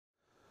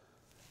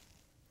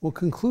We'll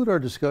conclude our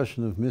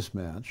discussion of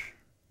mismatch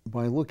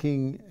by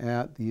looking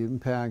at the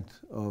impact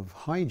of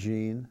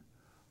hygiene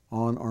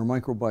on our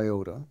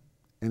microbiota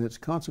and its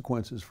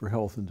consequences for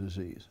health and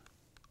disease.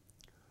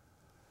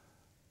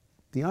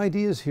 The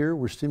ideas here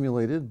were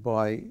stimulated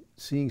by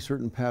seeing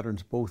certain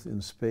patterns both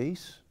in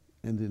space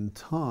and in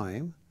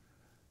time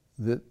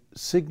that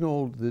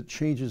signaled that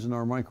changes in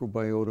our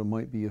microbiota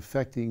might be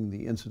affecting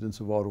the incidence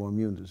of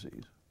autoimmune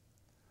disease.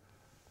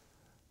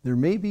 There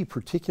may be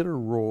particular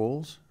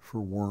roles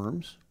for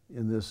worms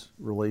in this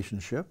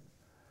relationship,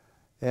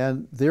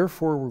 and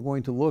therefore we're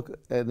going to look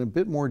at in a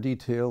bit more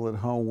detail at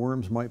how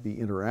worms might be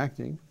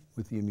interacting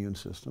with the immune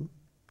system.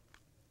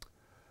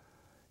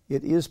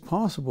 It is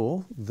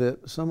possible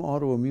that some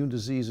autoimmune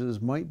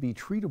diseases might be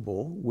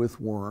treatable with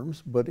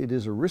worms, but it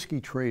is a risky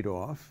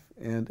trade-off,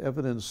 and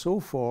evidence so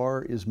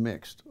far is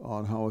mixed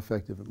on how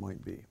effective it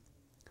might be.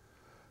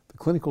 The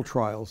clinical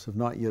trials have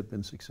not yet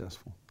been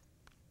successful.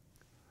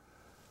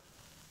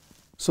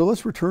 So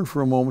let's return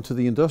for a moment to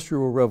the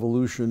Industrial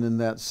Revolution in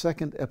that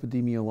second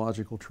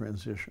epidemiological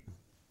transition.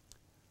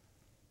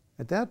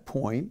 At that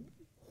point,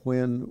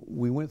 when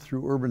we went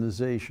through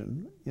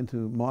urbanization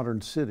into modern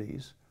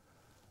cities,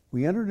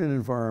 we entered an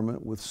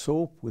environment with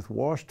soap, with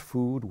washed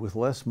food, with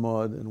less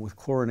mud, and with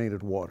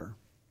chlorinated water.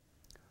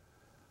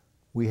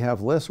 We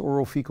have less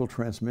oral fecal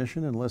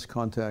transmission and less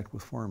contact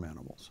with farm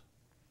animals.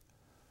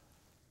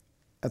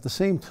 At the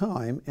same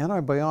time,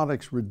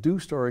 antibiotics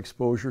reduced our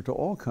exposure to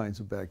all kinds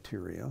of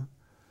bacteria,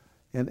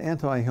 and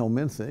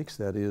anti-helminthics,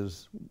 that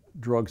is,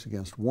 drugs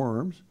against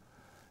worms,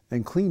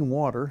 and clean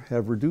water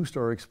have reduced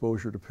our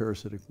exposure to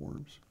parasitic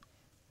worms.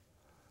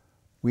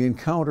 We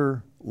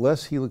encounter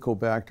less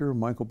Helicobacter,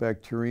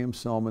 Mycobacterium,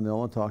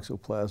 Salmonella,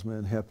 Toxoplasma,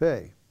 and Hep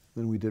A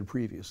than we did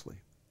previously.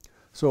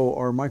 So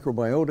our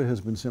microbiota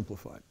has been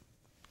simplified.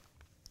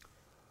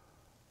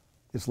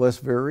 It's less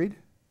varied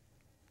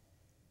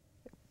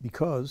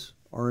because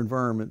our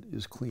environment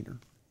is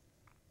cleaner.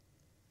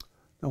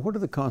 Now, what are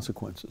the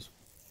consequences?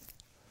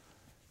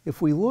 If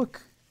we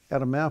look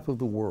at a map of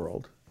the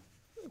world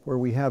where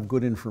we have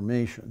good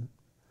information,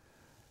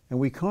 and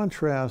we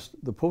contrast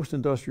the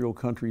post-industrial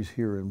countries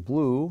here in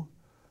blue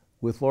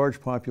with large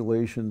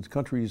populations,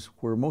 countries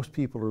where most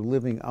people are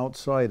living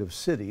outside of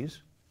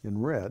cities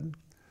in red,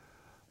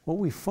 what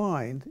we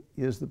find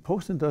is that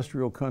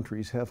post-industrial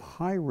countries have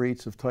high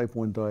rates of type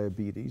 1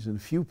 diabetes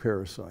and few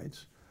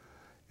parasites.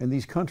 And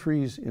these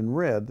countries in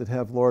red that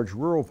have large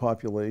rural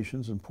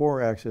populations and poor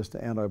access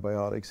to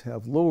antibiotics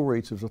have low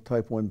rates of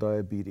type 1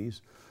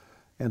 diabetes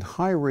and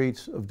high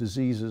rates of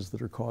diseases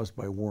that are caused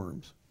by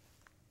worms.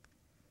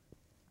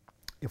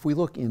 If we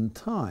look in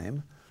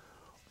time,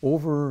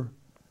 over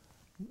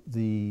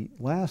the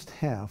last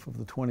half of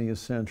the 20th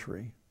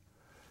century,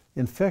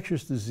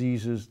 infectious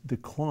diseases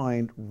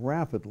declined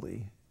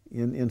rapidly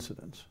in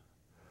incidence.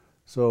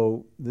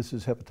 So this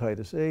is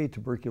hepatitis A,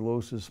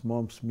 tuberculosis,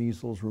 mumps,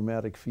 measles,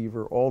 rheumatic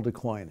fever, all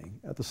declining.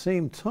 At the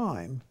same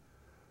time,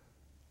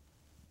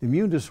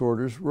 immune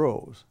disorders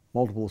rose.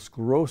 Multiple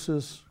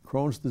sclerosis,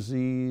 Crohn's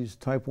disease,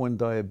 type 1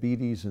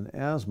 diabetes, and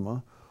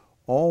asthma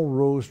all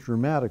rose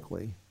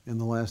dramatically in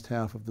the last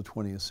half of the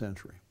 20th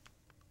century.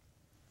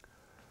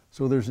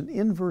 So there's an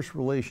inverse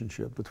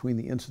relationship between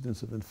the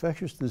incidence of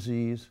infectious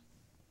disease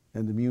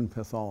and immune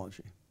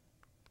pathology.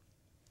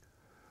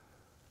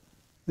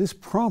 This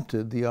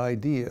prompted the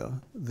idea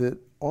that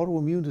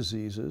autoimmune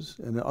diseases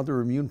and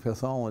other immune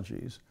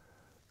pathologies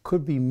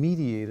could be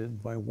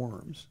mediated by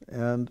worms,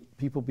 and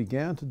people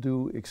began to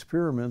do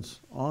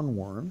experiments on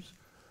worms.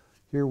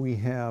 Here we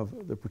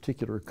have the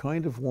particular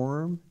kind of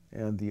worm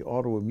and the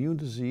autoimmune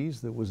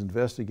disease that was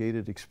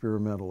investigated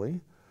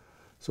experimentally.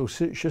 So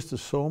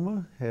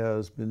schistosoma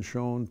has been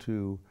shown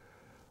to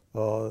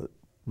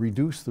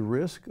reduce the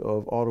risk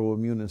of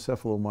autoimmune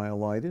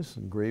encephalomyelitis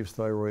and Graves'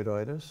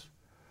 thyroiditis.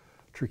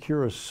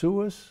 Trichuris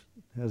suis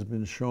has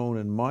been shown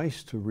in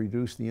mice to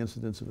reduce the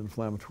incidence of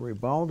inflammatory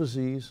bowel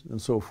disease,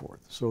 and so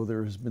forth. So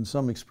there has been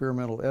some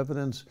experimental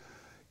evidence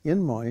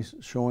in mice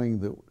showing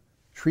that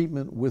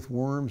treatment with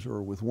worms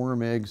or with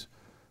worm eggs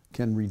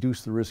can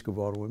reduce the risk of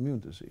autoimmune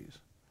disease.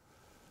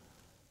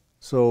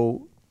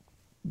 So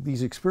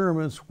these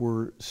experiments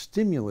were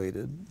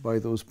stimulated by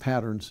those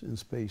patterns in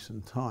space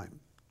and time.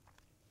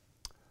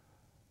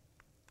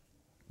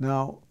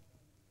 Now,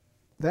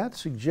 that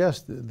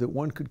suggested that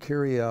one could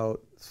carry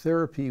out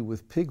therapy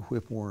with pig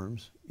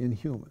whipworms in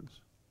humans.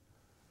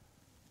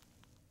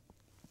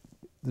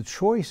 The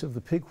choice of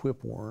the pig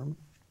whipworm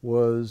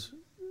was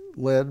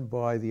led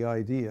by the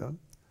idea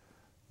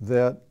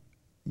that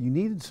you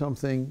needed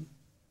something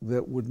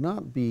that would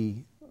not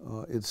be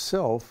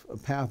itself a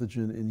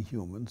pathogen in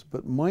humans,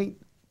 but might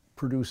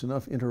produce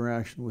enough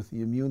interaction with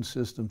the immune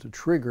system to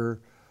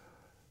trigger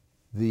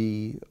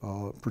the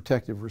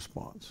protective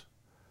response.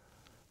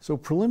 So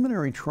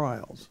preliminary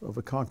trials of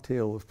a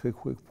cocktail of pig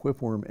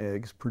whipworm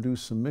eggs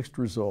produced some mixed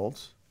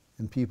results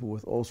in people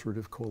with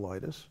ulcerative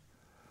colitis.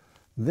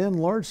 Then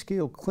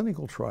large-scale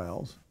clinical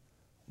trials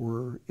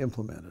were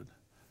implemented.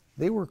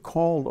 They were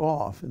called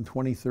off in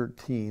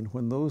 2013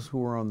 when those who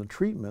were on the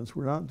treatments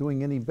were not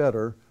doing any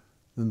better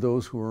than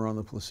those who are on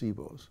the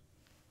placebos.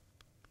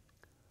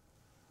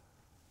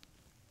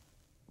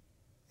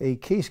 A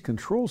case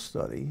control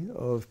study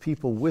of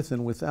people with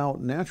and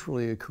without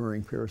naturally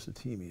occurring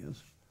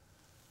parasitemias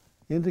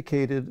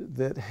indicated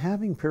that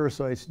having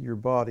parasites in your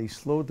body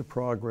slowed the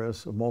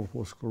progress of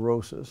multiple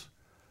sclerosis,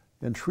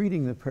 and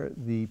treating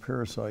the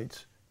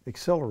parasites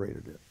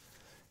accelerated it.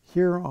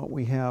 Here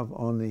we have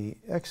on the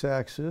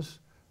x-axis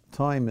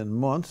time in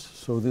months,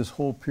 so this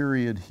whole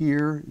period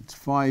here, it's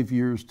 5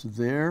 years to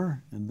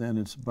there, and then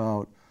it's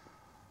about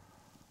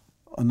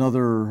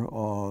another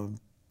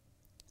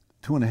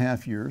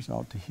 2.5 years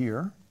out to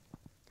here.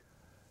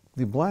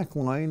 The black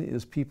line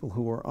is people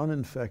who are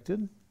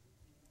uninfected.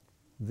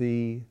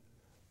 The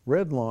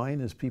red line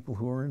is people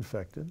who are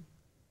infected.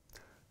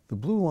 The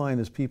blue line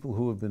is people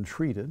who have been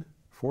treated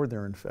for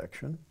their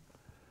infection.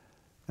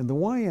 And the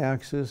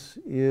y-axis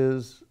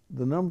is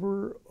the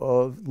number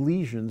of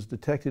lesions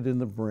detected in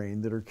the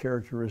brain that are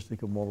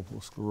characteristic of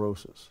multiple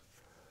sclerosis.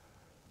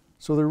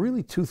 So there are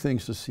really two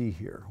things to see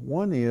here.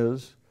 One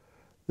is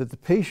that the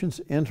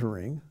patients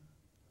entering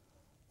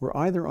were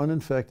either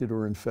uninfected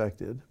or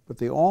infected, but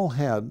they all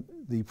had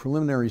the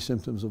preliminary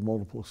symptoms of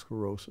multiple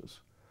sclerosis.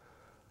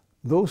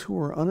 Those who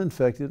were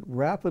uninfected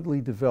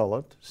rapidly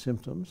developed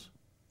symptoms.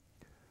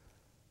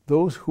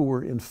 Those who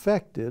were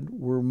infected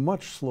were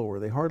much slower.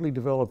 They hardly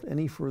developed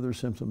any further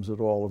symptoms at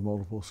all of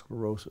multiple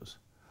sclerosis.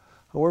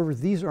 However,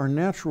 these are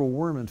natural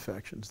worm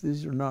infections.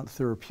 These are not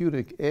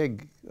therapeutic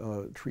egg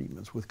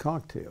treatments with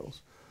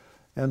cocktails.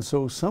 And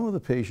so some of the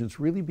patients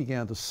really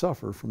began to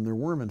suffer from their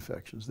worm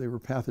infections. They were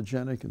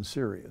pathogenic and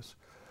serious.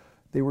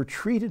 They were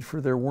treated for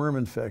their worm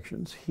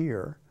infections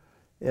here,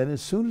 and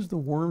as soon as the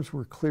worms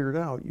were cleared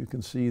out, you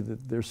can see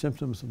that their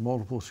symptoms of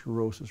multiple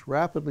sclerosis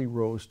rapidly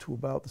rose to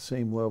about the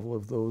same level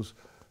of those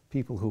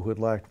people who had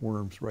lacked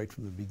worms right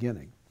from the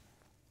beginning.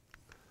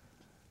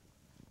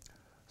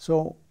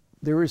 So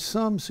there is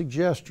some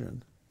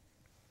suggestion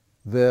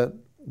that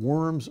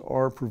worms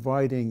are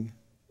providing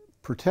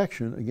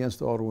protection against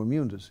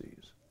autoimmune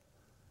disease.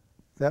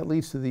 That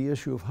leads to the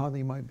issue of how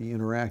they might be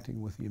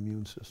interacting with the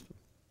immune system.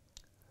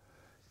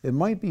 It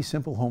might be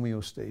simple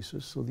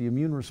homeostasis, so the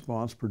immune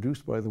response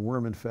produced by the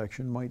worm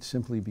infection might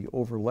simply be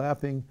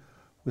overlapping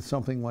with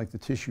something like the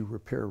tissue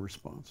repair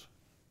response.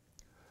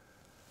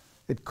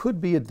 It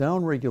could be a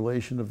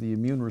downregulation of the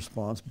immune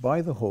response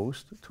by the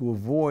host to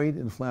avoid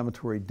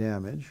inflammatory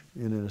damage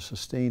in a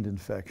sustained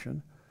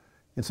infection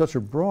in such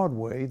a broad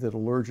way that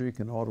allergic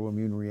and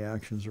autoimmune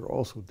reactions are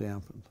also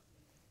dampened.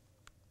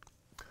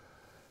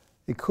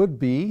 It could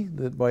be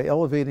that by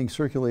elevating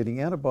circulating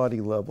antibody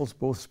levels,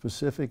 both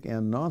specific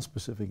and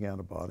nonspecific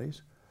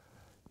antibodies,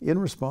 in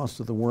response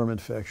to the worm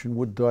infection,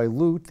 would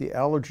dilute the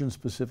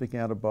allergen-specific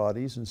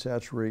antibodies and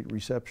saturate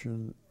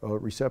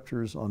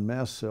receptors on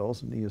mast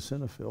cells and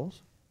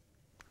eosinophils.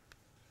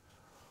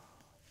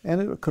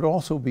 And it could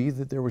also be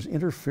that there was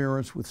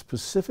interference with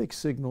specific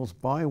signals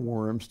by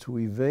worms to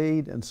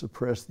evade and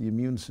suppress the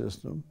immune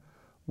system,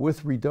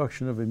 with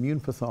reduction of immune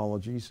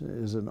pathologies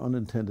as an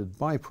unintended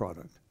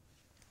byproduct.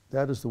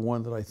 That is the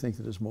one that I think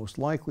that is most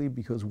likely,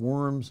 because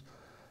worms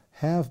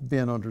have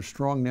been under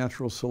strong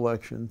natural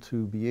selection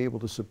to be able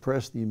to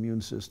suppress the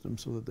immune system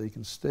so that they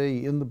can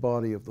stay in the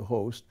body of the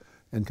host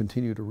and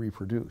continue to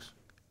reproduce.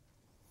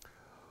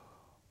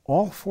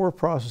 All four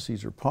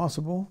processes are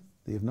possible.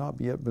 They have not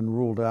yet been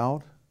ruled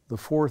out. The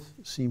fourth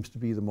seems to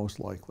be the most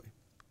likely.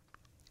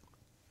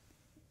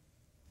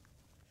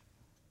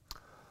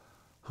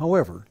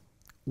 However,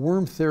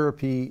 worm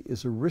therapy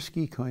is a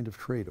risky kind of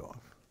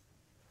trade-off.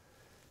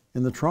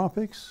 In the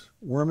tropics,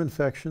 worm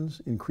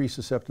infections increase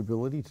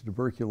susceptibility to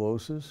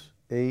tuberculosis,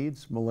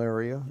 AIDS,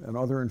 malaria, and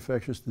other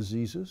infectious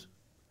diseases.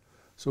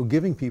 So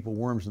giving people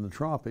worms in the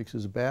tropics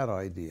is a bad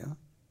idea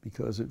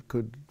because it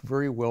could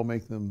very well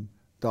make them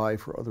die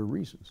for other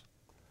reasons.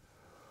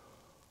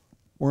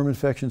 Worm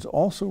infections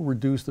also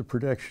reduce the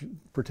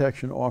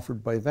protection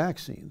offered by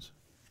vaccines.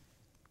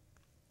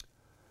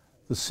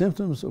 The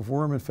symptoms of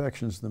worm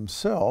infections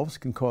themselves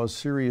can cause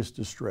serious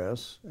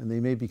distress, and they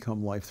may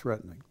become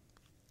life-threatening.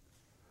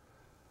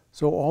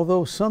 So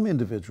although some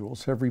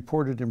individuals have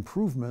reported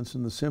improvements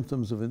in the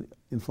symptoms of an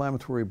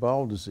inflammatory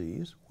bowel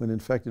disease when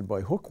infected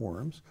by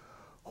hookworms,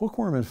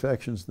 hookworm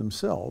infections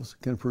themselves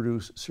can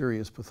produce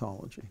serious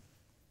pathology.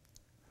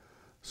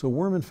 So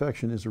worm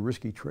infection is a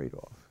risky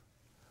trade-off.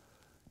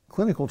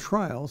 Clinical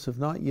trials have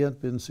not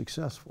yet been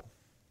successful.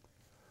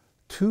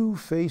 2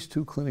 phase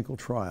 2 clinical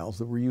trials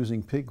that were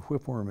using pig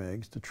whipworm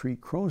eggs to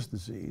treat Crohn's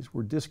disease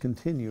were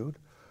discontinued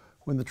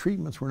when the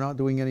treatments were not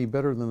doing any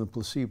better than the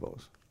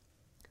placebos.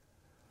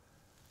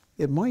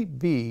 It might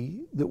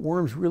be that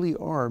worms really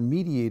are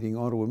mediating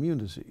autoimmune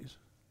disease,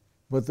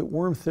 but that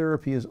worm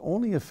therapy is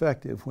only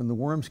effective when the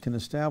worms can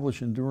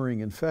establish enduring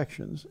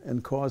infections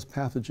and cause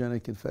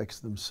pathogenic effects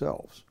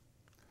themselves.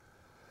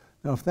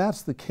 Now, if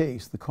that's the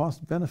case, the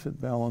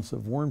cost-benefit balance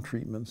of worm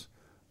treatments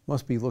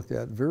must be looked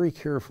at very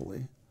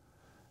carefully,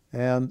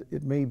 and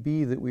it may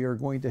be that we are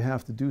going to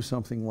have to do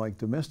something like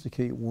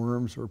domesticate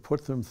worms or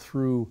put them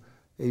through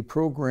a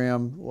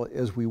program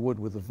as we would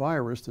with a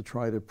virus to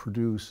try to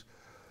produce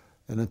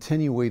an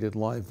attenuated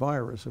live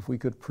virus, if we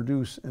could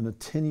produce an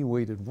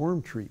attenuated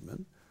worm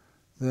treatment,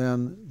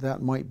 then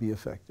that might be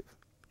effective.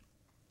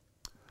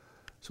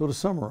 So to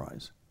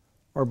summarize,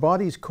 our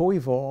bodies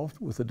co-evolved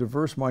with a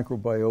diverse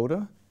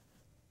microbiota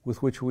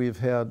with which we have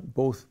had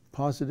both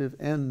positive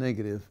and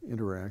negative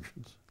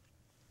interactions.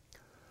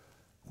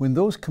 When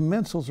those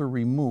commensals are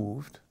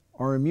removed,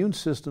 our immune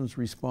systems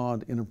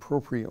respond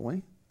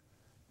inappropriately,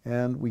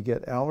 and we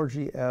get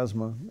allergy,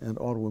 asthma, and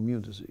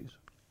autoimmune disease.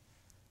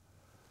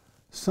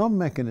 Some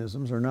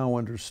mechanisms are now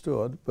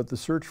understood, but the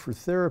search for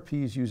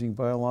therapies using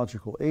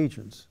biological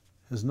agents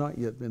has not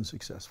yet been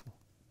successful.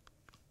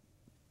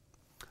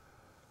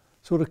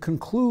 So to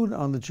conclude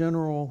on the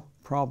general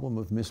problem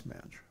of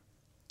mismatch,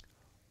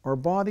 our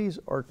bodies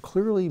are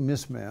clearly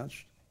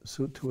mismatched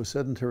to a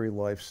sedentary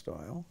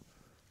lifestyle,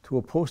 to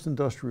a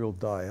post-industrial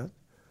diet,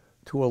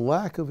 to a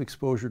lack of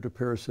exposure to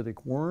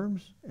parasitic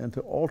worms, and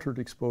to altered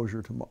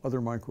exposure to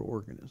other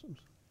microorganisms.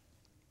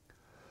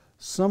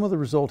 Some of the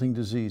resulting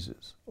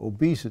diseases,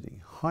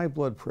 obesity, high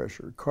blood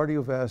pressure,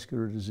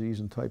 cardiovascular disease,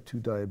 and type 2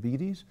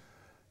 diabetes,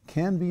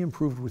 can be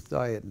improved with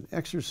diet and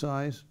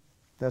exercise.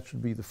 That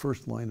should be the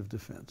first line of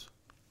defense.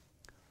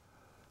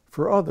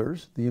 For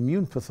others, the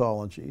immune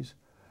pathologies,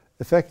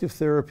 effective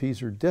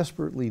therapies are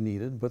desperately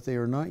needed, but they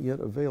are not yet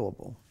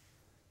available.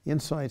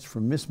 Insights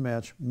from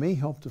Mismatch may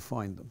help to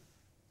find them.